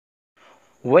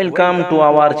Welcome to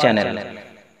our channel.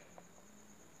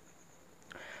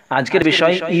 আজকের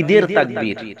বিষয় ঈদের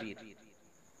তাকবীর।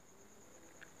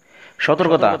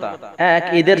 সতর্কতা: ১.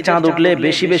 ঈদের চাঁদ উঠলে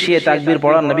বেশি বেশি এ তাকবীর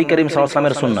পড়া নবী করিম সাল্লাল্লাহু আলাইহি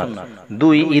ওয়াসাল্লামের সুন্নাত।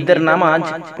 ২. ঈদের নামাজ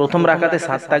প্রথম রাকাতে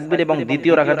 ৭ তাকবীর এবং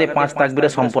দ্বিতীয় রাকাতে ৫ তাকবীরে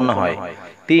সম্পন্ন হয়।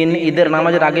 ৩. ঈদের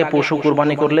নামাজের আগে পশু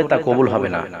কুরবানি করলে তা কবুল হবে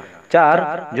না। ৪.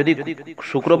 যদি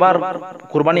শুক্রবার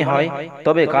কুরবানি হয়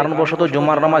তবে কারণবশত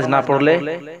জুমার নামাজ না পড়লে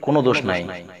কোনো দোষ নাই।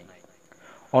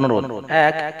 অনুরোধ: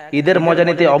 ১. ঈদের মজা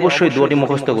নিতে অবশ্যই দোয়াটি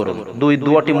মুখস্থ করুন। ২.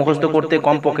 দোয়াটি মুখস্থ করতে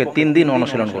কমপক্ষে ৩ দিন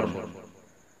অনুশীলন করুন।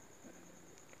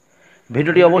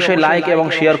 ভিডিওটি অবশ্যই লাইক এবং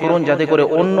শেয়ার করুন যাতে করে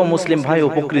অন্য মুসলিম ভাই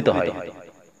উপকৃত হয়।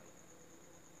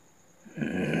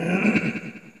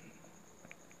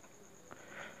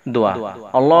 দোয়া: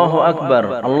 আল্লাহু আকবার,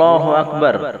 আল্লাহু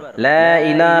আকবার, লা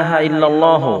ইলাহা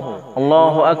ইল্লাল্লাহ,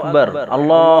 আল্লাহু আকবার,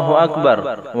 আল্লাহু আকবার,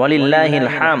 ওয়ালিল্লাহিল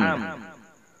হামদ।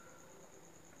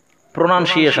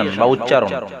 প্রোনাউন্সিয়েশন বা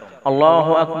উচ্চারণ: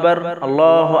 আল্লাহু আকবার,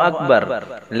 আল্লাহু আকবার,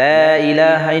 লা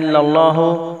ইলাহা ইল্লাল্লাহ,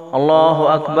 আল্লাহু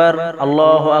আকবার,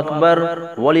 আল্লাহু আকবার,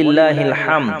 ওয়ালিল্লাহিল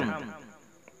হামদ।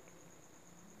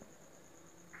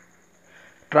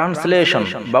 ট্রান্সলেশন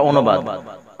বা অনুবাদ: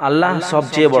 আল্লাহ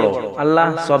সবচেয়ে বড়, আল্লাহ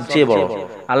সবচেয়ে বড়,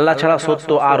 আল্লাহ ছাড়া সত্য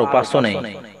আর উপাস্য নেই।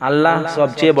 আল্লাহ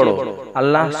সবচেয়ে বড়,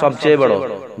 আল্লাহ সবচেয়ে বড়,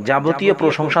 যাবতীয়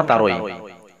প্রশংসা তারই।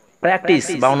 প্র্যাকটিস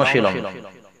বা অনুশীলন: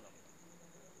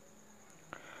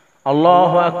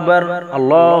 আল্লাহু আকবার,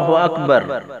 আল্লাহু আকবার,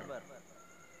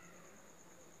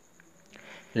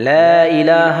 লা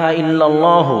ইলাহা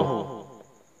ইল্লাল্লাহ,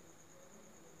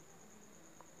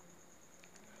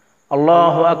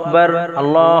 আল্লাহু আকবার,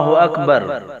 আল্লাহু আকবার,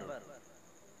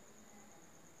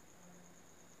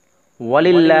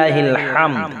 ওয়ালিল্লাহিল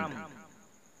হামদ।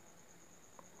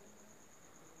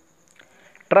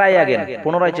 ট্রাই अगेन,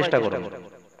 পুনরায় চেষ্টা করুন।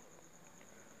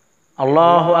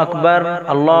 আল্লাহু আকবার,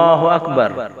 আল্লাহু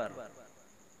আকবার,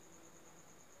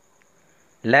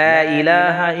 লা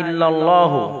ইলাহা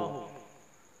ইল্লাল্লাহ,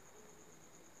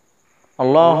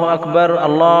 আল্লাহু আকবার,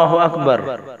 আল্লাহু আকবার,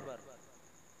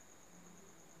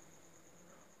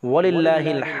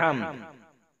 ওয়ালিল্লাহিল হামদ।